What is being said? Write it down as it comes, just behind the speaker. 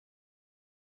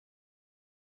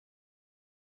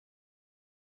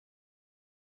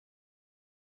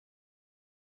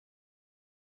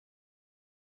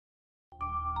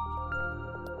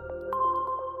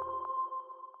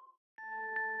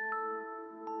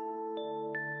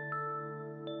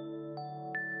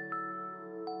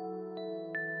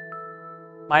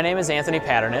My name is Anthony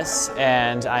Paternis,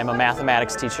 and I'm a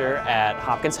mathematics teacher at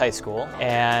Hopkins High School,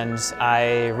 and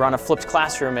I run a flipped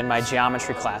classroom in my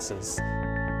geometry classes.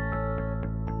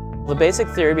 The basic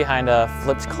theory behind a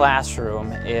flipped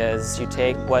classroom is you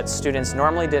take what students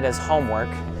normally did as homework,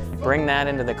 bring that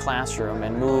into the classroom,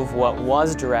 and move what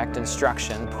was direct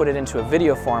instruction, put it into a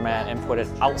video format, and put it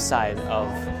outside of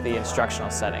the instructional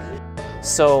setting.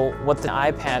 So what the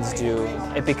iPads do,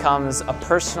 it becomes a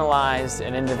personalized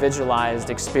and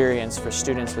individualized experience for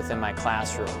students within my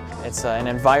classroom. It's an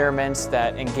environment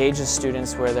that engages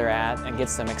students where they're at and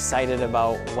gets them excited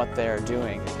about what they're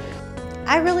doing.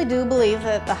 I really do believe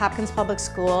that the Hopkins Public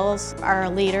Schools are a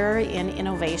leader in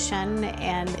innovation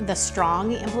and the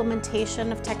strong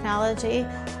implementation of technology.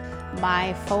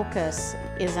 My focus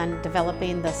is on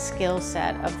developing the skill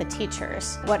set of the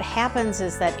teachers. What happens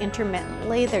is that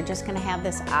intermittently they're just going to have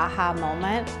this aha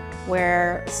moment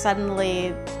where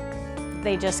suddenly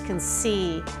they just can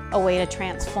see a way to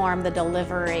transform the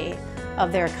delivery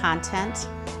of their content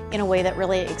in a way that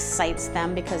really excites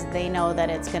them because they know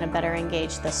that it's going to better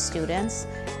engage the students.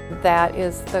 That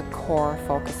is the core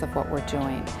focus of what we're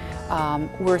doing.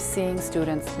 We're seeing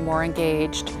students more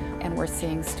engaged, and we're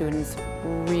seeing students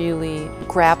really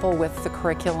grapple with the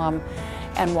curriculum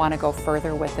and want to go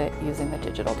further with it using the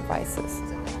digital devices.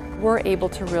 We're able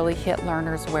to really hit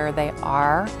learners where they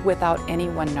are without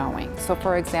anyone knowing. So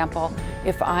for example,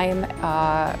 if I'm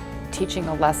teaching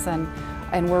a lesson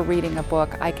and we're reading a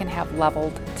book, I can have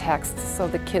leveled text so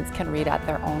the kids can read at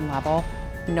their own level.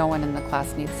 No one in the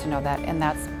class needs to know that, and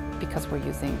that's because we're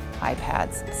using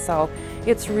iPads. So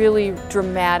it's really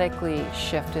dramatically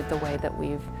shifted the way that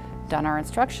we've done our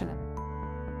instruction.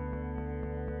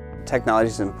 Technology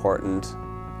is important,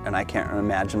 and I can't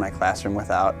imagine my classroom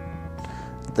without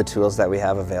the tools that we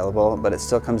have available, but it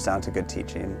still comes down to good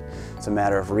teaching. It's a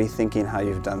matter of rethinking how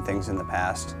you've done things in the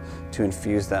past to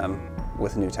infuse them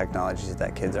with new technologies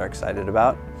that kids are excited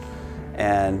about,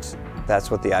 and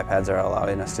that's what the iPads are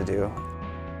allowing us to do.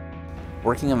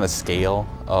 Working on the scale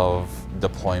of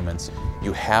deployments,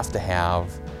 you have to have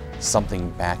something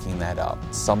backing that up,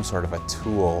 some sort of a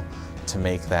tool to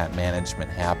make that management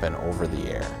happen over the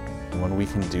air. And when we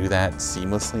can do that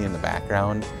seamlessly in the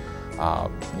background,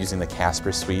 using the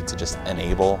Casper suite to just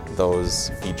enable those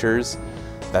features,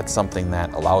 that's something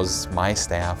that allows my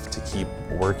staff to keep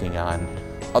working on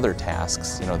other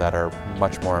tasks, that are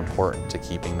much more important to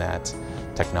keeping that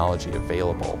technology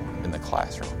available in the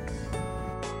classroom.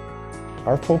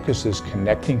 Our focus is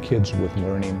connecting kids with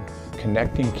learning,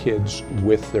 connecting kids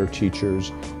with their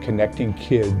teachers, connecting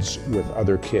kids with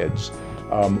other kids.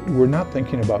 We're not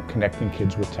thinking about connecting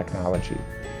kids with technology.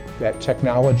 That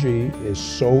technology is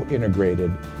so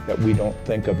integrated that we don't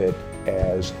think of it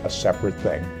as a separate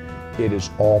thing. It is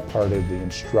all part of the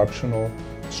instructional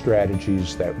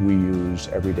strategies that we use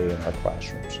every day in our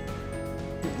classrooms.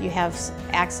 You have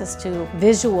access to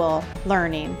visual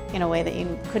learning in a way that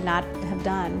you could not have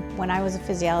done. When I was a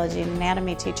physiology and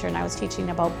anatomy teacher and I was teaching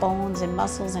about bones and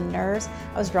muscles and nerves,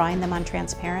 I was drawing them on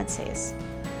transparencies.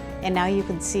 And now you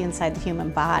can see inside the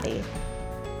human body.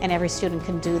 And every student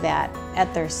can do that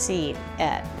at their seat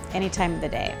at any time of the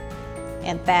day.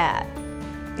 And that,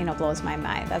 blows my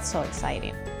mind. That's so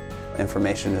exciting.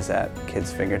 Information is at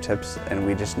kids' fingertips, and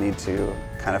we just need to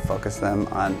kind of focus them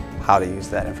on how to use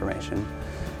that information.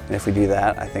 And if we do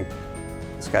that, I think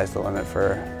the sky's the limit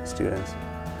for students.